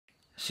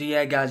So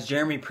yeah, guys,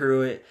 Jeremy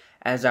Pruitt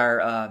as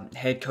our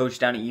head coach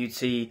down at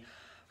UT.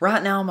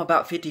 Right now, I'm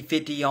about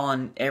 50-50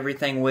 on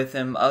everything with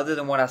him, other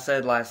than what I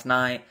said last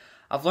night.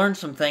 I've learned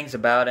some things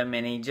about him,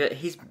 and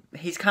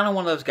he's kind of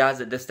one of those guys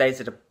that just stays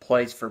at a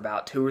place for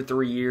about 2 or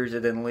 3 years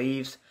and then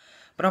leaves.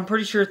 But I'm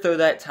pretty sure through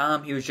that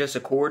time, he was just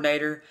a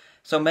coordinator.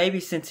 So maybe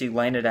since he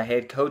landed a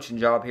head coaching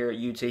job here at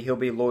UT, he'll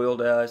be loyal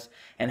to us,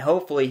 and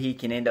hopefully he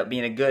can end up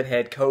being a good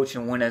head coach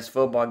and win us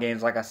football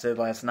games, like I said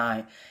last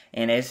night,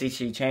 and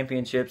SEC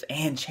championships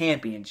and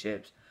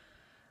championships.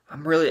 I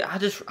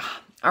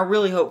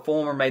really hope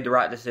Fulmer made the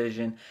right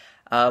decision.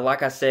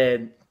 Like I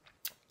said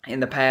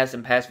in past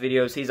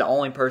videos, he's the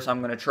only person I'm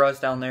going to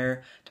trust down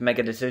there to make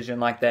a decision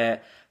like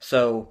that.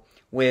 So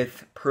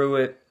with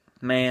Pruitt,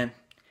 man,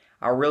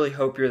 I really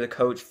hope you're the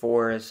coach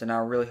for us, and I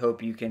really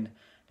hope you can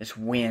just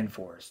win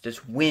for us.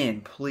 Just win,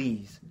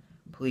 please.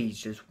 Please,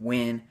 just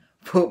win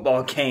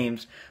football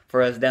games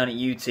for us down at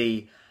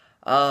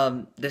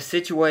UT. The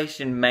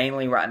situation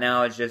mainly right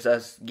now is just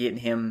us getting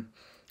him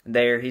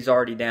there. He's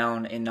already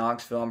down in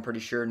Knoxville, I'm pretty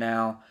sure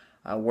now,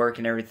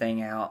 working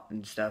everything out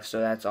and stuff,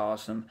 so that's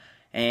awesome.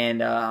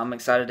 And I'm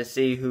excited to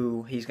see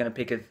who he's going to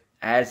pick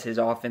as his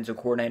offensive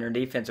coordinator and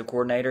defensive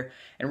coordinator,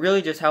 and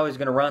really just how he's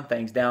going to run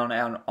things down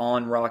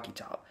on Rocky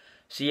Top.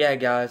 So yeah,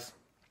 guys,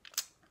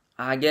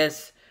 I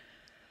guess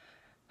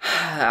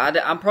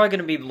I'm probably going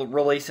to be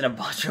releasing a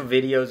bunch of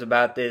videos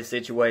about this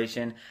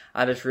situation.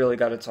 I just really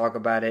got to talk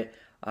about it.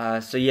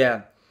 So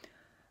yeah,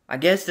 I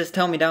guess just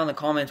tell me down in the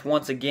comments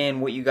once again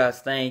what you guys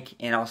think,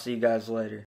 and I'll see you guys later.